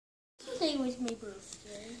yesterday was my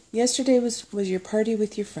birthday. Yesterday was your party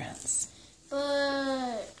with your friends.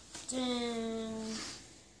 But,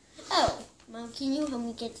 oh, Mom, can you help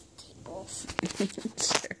me get the table?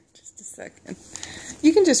 Sure, just a second.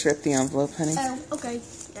 You can just rip the envelope, honey. Oh, okay.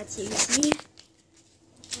 That's easy.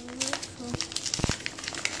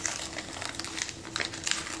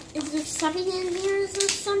 Is there something in here? Is there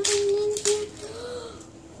something in here?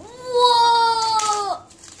 Whoa!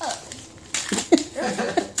 Oh.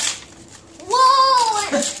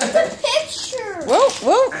 Whoa! It's a picture!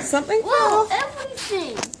 Whoa, something Whoa, fell.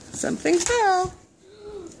 everything! Something fell.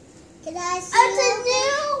 Can I see it's a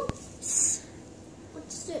new...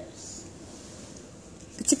 What's this?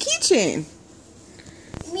 It's a keychain.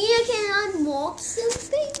 Mia, can I unlock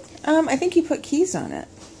something? I think you put keys on it.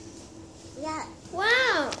 Yeah.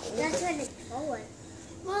 Wow. That's what it's for.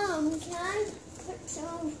 Mom, can I put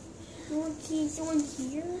some more keys on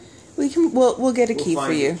here? We'll get a key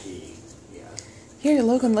for you. Key. Yeah. Here,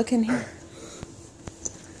 Logan, look in here.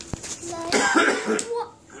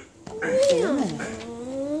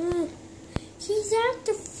 She's at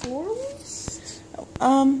the forest?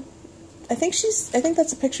 I think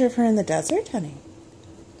that's a picture of her in the desert, honey.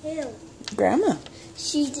 Who? Grandma.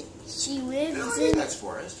 She lives No, in... that's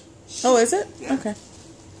forest. Oh, is it? Yeah. Okay.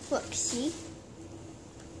 Look, see?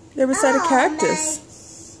 There was that a cactus.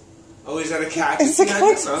 Nice. Oh, is that a cactus? It's a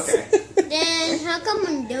cactus. Okay. Then how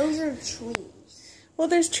come those are trees? Well,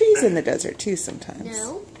 there's trees in the desert too sometimes.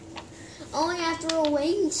 No. Only after a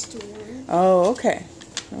rainstorm. Oh, okay.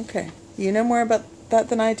 Okay. You know more about that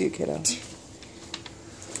than I do, kiddo.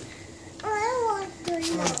 I want to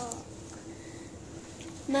know.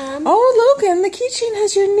 Mom? Oh, Logan, the keychain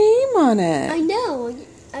has your name on it. I know.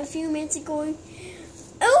 A few minutes ago.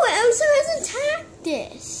 Oh, it also has a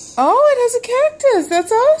cactus. Oh, it has a cactus. That's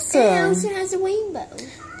awesome. And it also has a rainbow.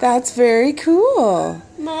 That's very cool.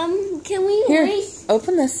 Mom, can we Here, erase?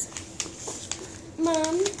 open this.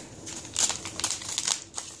 Mom,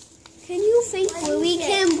 can you think where we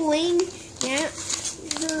can bring that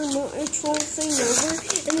the troll thing over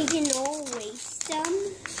and we can all waste them?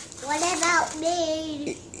 What about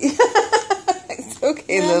me? It's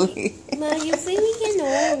okay, Mom, Lily. Mom, you think we can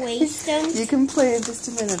all waste them? You can play in just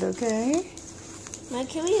a minute, okay? Mom,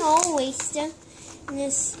 can we all waste them? And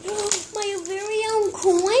this, my very own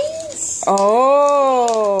coins?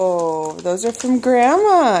 Oh, those are from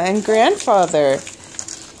Grandma and Grandfather.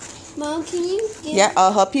 Mom, can you get... Yeah,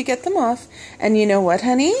 I'll help you get them off. And you know what,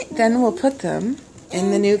 honey? Then we'll put them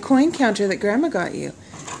in the new coin counter that Grandma got you.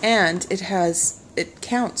 And it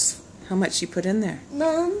counts how much you put in there.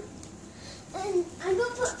 Mom, and I'm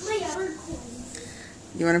going to put my other coins.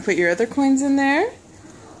 You want to put your other coins in there?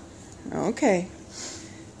 Okay.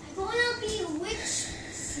 I'm going to be rich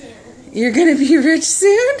soon. You're going to be rich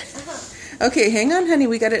soon? Uh-huh. Okay, hang on, honey.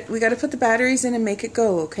 We got to put the batteries in and make it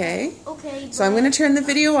go, okay? Okay. So I'm going to turn the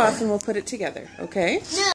video off and we'll put it together, okay? No.